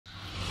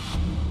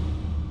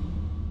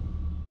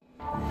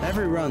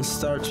Every run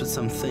starts with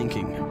some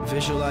thinking,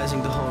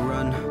 visualizing the whole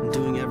run,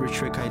 doing every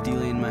trick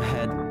ideally in my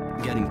head,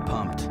 getting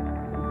pumped.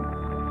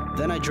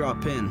 Then I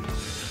drop in.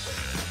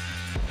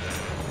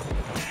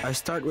 I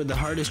start with the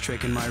hardest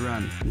trick in my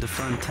run, the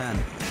front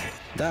 10.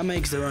 That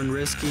makes the run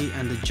risky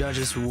and the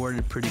judges reward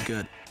it pretty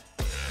good.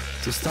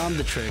 To stomp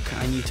the trick,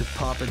 I need to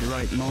pop at the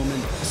right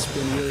moment,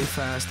 spin really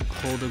fast,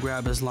 hold the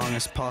grab as long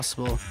as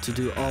possible to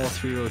do all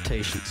 3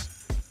 rotations.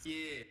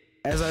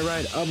 As I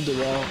ride up the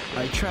wall,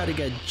 I try to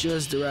get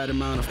just the right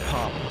amount of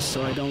pop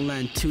so I don't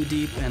land too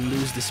deep and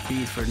lose the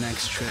speed for the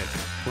next trick.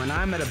 When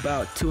I'm at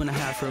about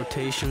 2.5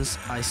 rotations,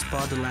 I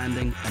spot the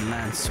landing and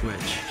land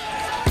switch.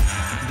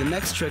 The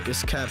next trick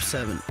is cap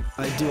 7.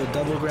 I do a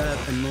double grab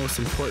and most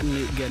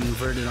importantly get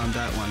inverted on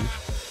that one,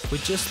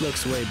 which just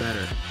looks way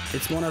better.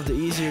 It's one of the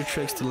easier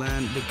tricks to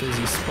land because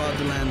you spot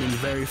the landing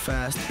very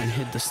fast and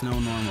hit the snow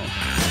normal.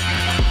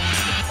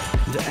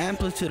 The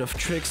amplitude of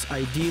tricks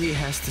ideally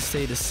has to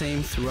stay the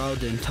same throughout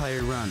the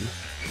entire run.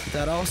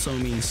 That also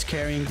means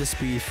carrying the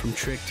speed from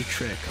trick to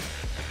trick.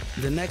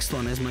 The next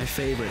one is my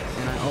favorite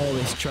and I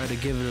always try to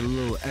give it a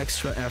little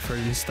extra effort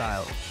and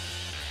style.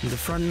 The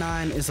front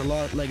 9 is a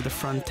lot like the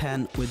front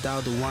 10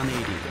 without the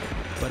 180,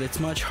 but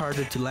it's much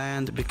harder to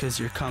land because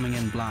you're coming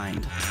in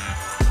blind.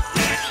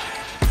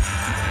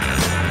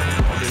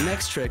 The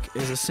next trick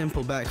is a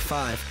simple back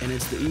 5 and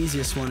it's the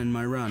easiest one in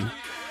my run.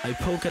 I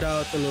poke it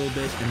out a little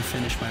bit and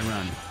finish my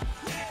run.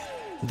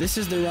 This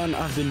is the run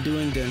I've been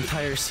doing the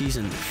entire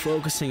season,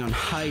 focusing on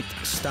height,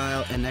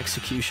 style and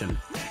execution.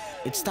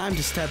 It's time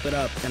to step it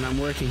up and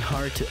I'm working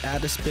hard to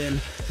add a spin,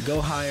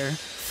 go higher,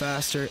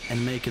 faster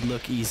and make it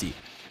look easy.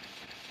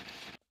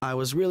 I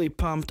was really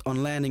pumped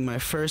on landing my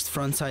first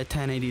frontside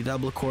 1080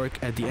 double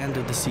cork at the end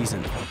of the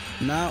season.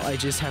 Now I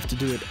just have to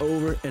do it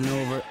over and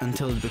over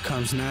until it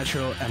becomes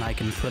natural and I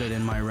can put it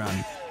in my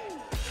run.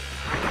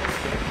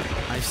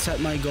 I've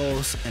set my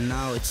goals and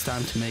now it's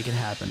time to make it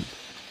happen.